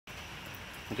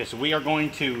Okay, so we are going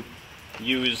to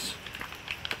use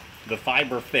the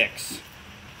fiberfix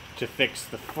to fix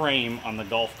the frame on the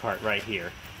golf cart right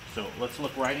here. So let's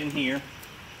look right in here.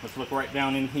 Let's look right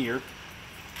down in here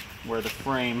where the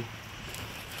frame,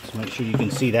 so make sure you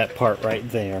can see that part right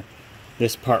there.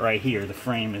 This part right here, the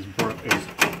frame is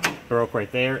broke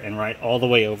right there, and right all the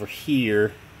way over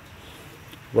here,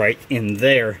 right in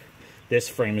there, this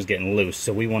frame is getting loose.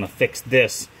 So we want to fix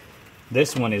this.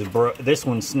 This one is this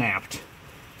one snapped,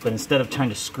 but instead of trying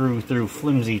to screw through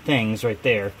flimsy things right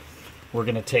there, we're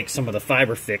going to take some of the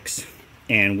fiberfix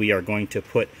and we are going to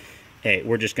put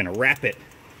we're just going to wrap it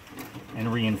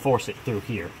and reinforce it through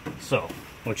here. So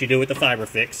what you do with the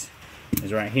fiberfix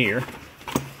is right here,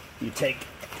 you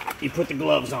put the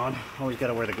gloves on. Always got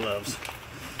to wear the gloves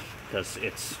because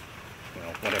it's, you know,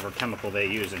 whatever chemical they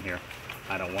use in here,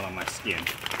 I don't want on my skin.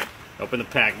 Open the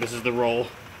pack. This is the roll.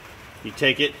 You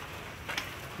take it,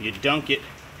 you dunk it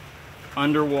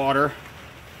underwater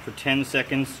for 10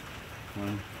 seconds.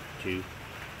 1, 2,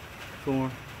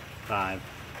 4, 5,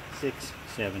 6,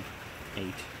 7,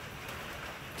 8,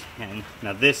 10.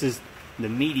 Now this is the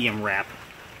medium wrap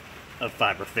of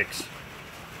fiberfix.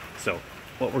 So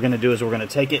what we're going to do is we're going to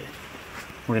take it,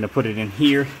 we're going to put it in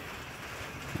here.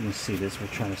 You can see this. We're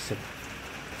trying to set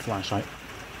flashlight.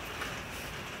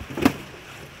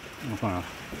 I'm going to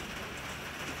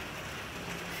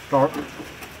start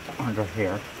under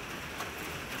here.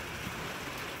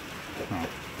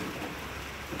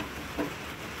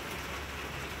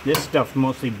 This stuff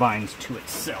mostly binds to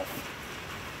itself.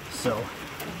 So,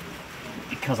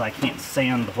 because I can't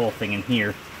sand the whole thing in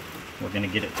here, we're going to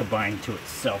get it to bind to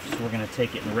itself. So we're going to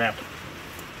take it and wrap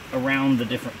around the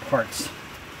different parts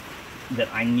that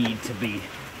I need to be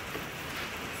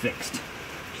fixed.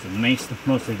 So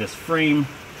mostly this frame.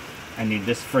 I need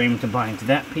this frame to bind to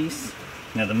that piece.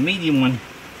 Now the medium one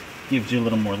gives you a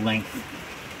little more length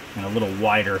and a little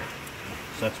wider.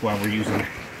 So that's why we're using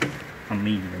a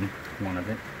medium one of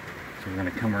it. So we're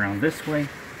going to come around this way.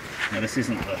 Now this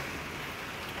isn't the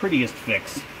prettiest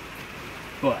fix,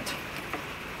 but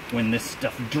when this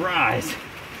stuff dries,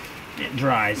 it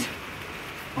dries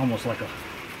almost like a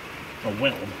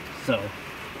weld. So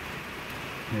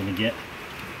we're going to get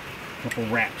a couple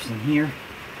wraps in here.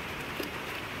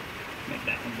 Make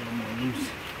that a little more loose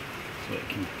so it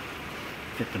can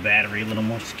fit the battery a little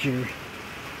more secure.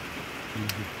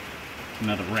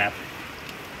 Another wrap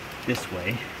this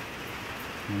way.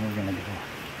 And we're going to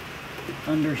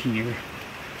go under here.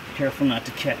 Careful not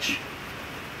to catch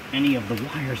any of the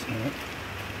wires in it.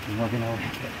 And we're going to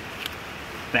wrap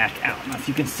it back out. Now if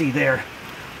you can see there,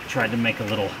 I tried to make a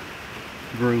little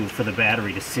groove for the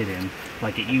battery to sit in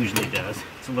like it usually does.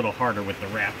 It's a little harder with the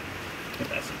wrap, but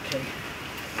that's okay.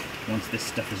 Once this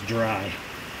stuff is dry,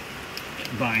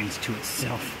 it binds to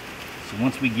itself. So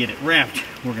once we get it wrapped,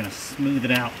 we're going to smooth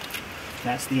it out.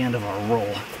 That's the end of our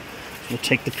roll. We'll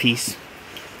take the piece,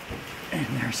 and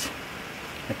there's,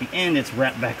 at the end, it's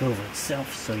wrapped back over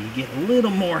itself, so you get a little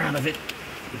more out of it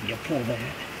if you pull that.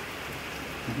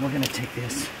 And we're going to take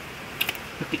this,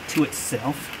 hook it to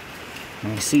itself.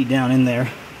 And you see down in there,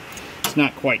 it's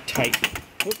not quite tight.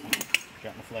 Oop,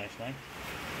 got my flashlight.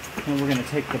 And we're going to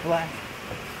take the black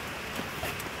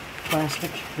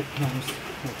plastic that comes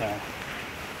with our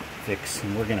fix,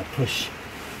 and we're going to push,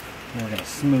 and we're going to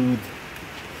smooth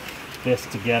this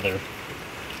together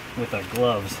with our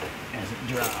gloves as it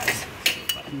dries.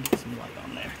 If I can get some light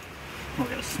on there. We're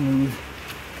going to smooth,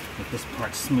 get this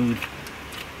part smooth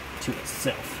to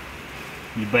itself.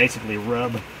 You basically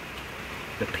rub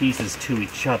the pieces to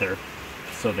each other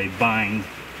so they bind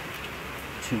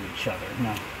to each other.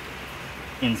 Now,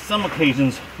 in some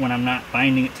occasions when I'm not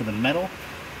binding it to the metal,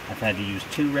 I've had to use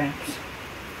 2 wraps.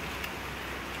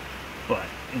 But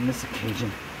in this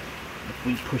occasion, if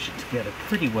we push it together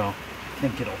pretty well, I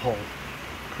think it'll hold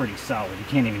pretty solid. You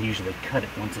can't even usually cut it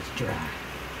once it's dry.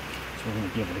 So we're going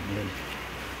to give it a good,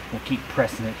 we'll keep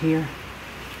pressing it here,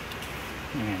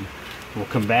 and we'll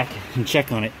come back and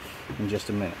check on it in just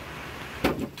a minute.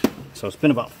 So it's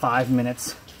been about 5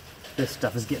 minutes. This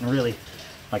stuff is getting really,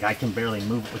 like I can barely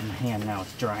move it with my hand now.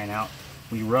 It's drying out.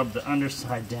 We rub the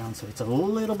underside down so it's a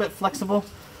little bit flexible,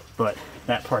 but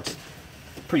that part's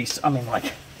pretty, I mean,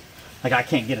 like I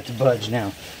can't get it to budge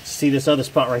now. See this other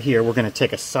spot right here? We're going to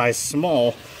take a size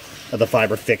small of the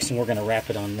fiberfix and we're going to wrap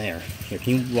it on there. Here,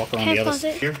 can you walk around the other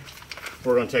side? Here,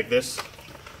 we're going to take this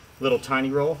little tiny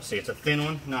roll. See, it's a thin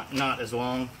one, not as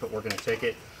long, but we're going to take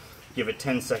it, give it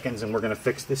 10 seconds, and we're going to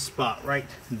fix this spot right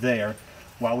there.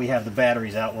 While we have the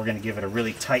batteries out, we're going to give it a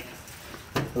really tight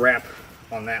wrap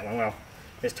on that one. Well,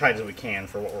 as tight as we can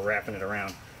for what we're wrapping it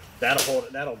around. That'll hold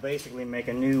it. That'll basically make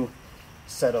a new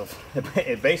set of,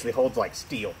 it basically holds like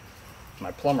steel.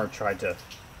 My plumber tried to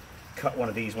cut one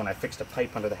of these when I fixed a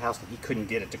pipe under the house, and he couldn't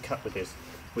get it to cut with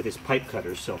his pipe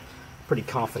cutters. So pretty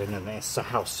confident in this,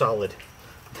 how solid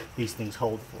these things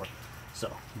hold for.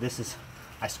 So this is,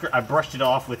 I brushed it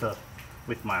off with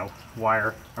my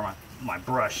wire, or my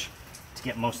brush, to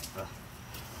get most of the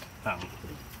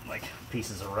like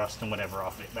pieces of rust and whatever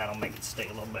off it. That'll make it stay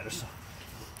a little better. So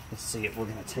let's see it. We're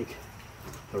gonna take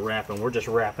the wrap, and we're just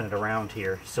wrapping it around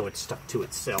here so it's stuck to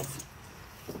itself.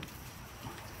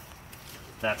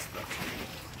 That's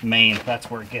the main, that's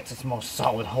where it gets its most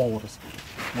solid hold, is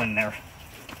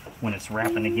when it's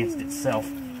wrapping against itself.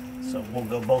 So we'll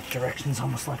go both directions,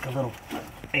 almost like a little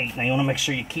 8. Now you want to make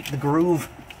sure you keep the groove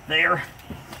there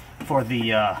for the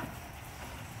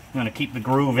you want to keep the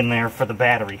groove in there for the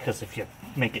battery, because if you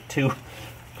make it too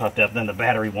puffed up, then the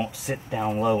battery won't sit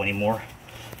down low anymore.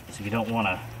 So you don't want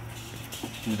to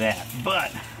do that.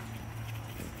 But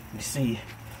you see,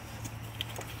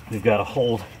 we've got a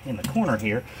hold in the corner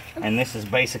here, and this is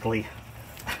basically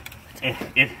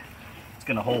it's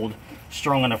going to hold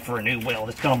strong enough for a new weld.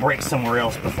 It's going to break somewhere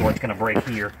else before it's going to break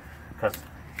here, because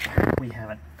we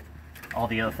haven't, all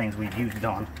the other things we've used it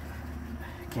on,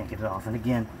 can't get it off. And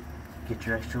again, get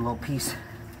your extra little piece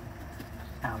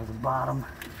out of the bottom,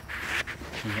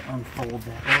 and you unfold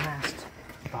that last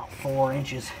about 4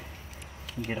 inches,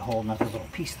 you get a whole another little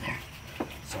piece there.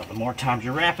 So the more times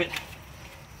you wrap it,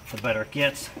 the better it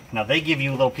gets. Now they give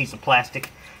you a little piece of plastic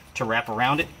to wrap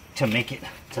around it to make it,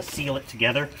 to seal it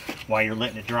together while you're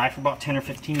letting it dry for about 10 or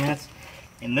 15 minutes.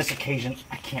 In this occasion,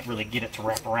 I can't really get it to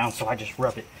wrap around, so I just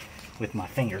rub it with my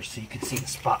fingers so you can see the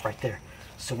spot right there.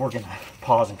 So we're gonna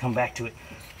pause and come back to it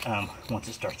once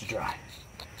it starts to dry.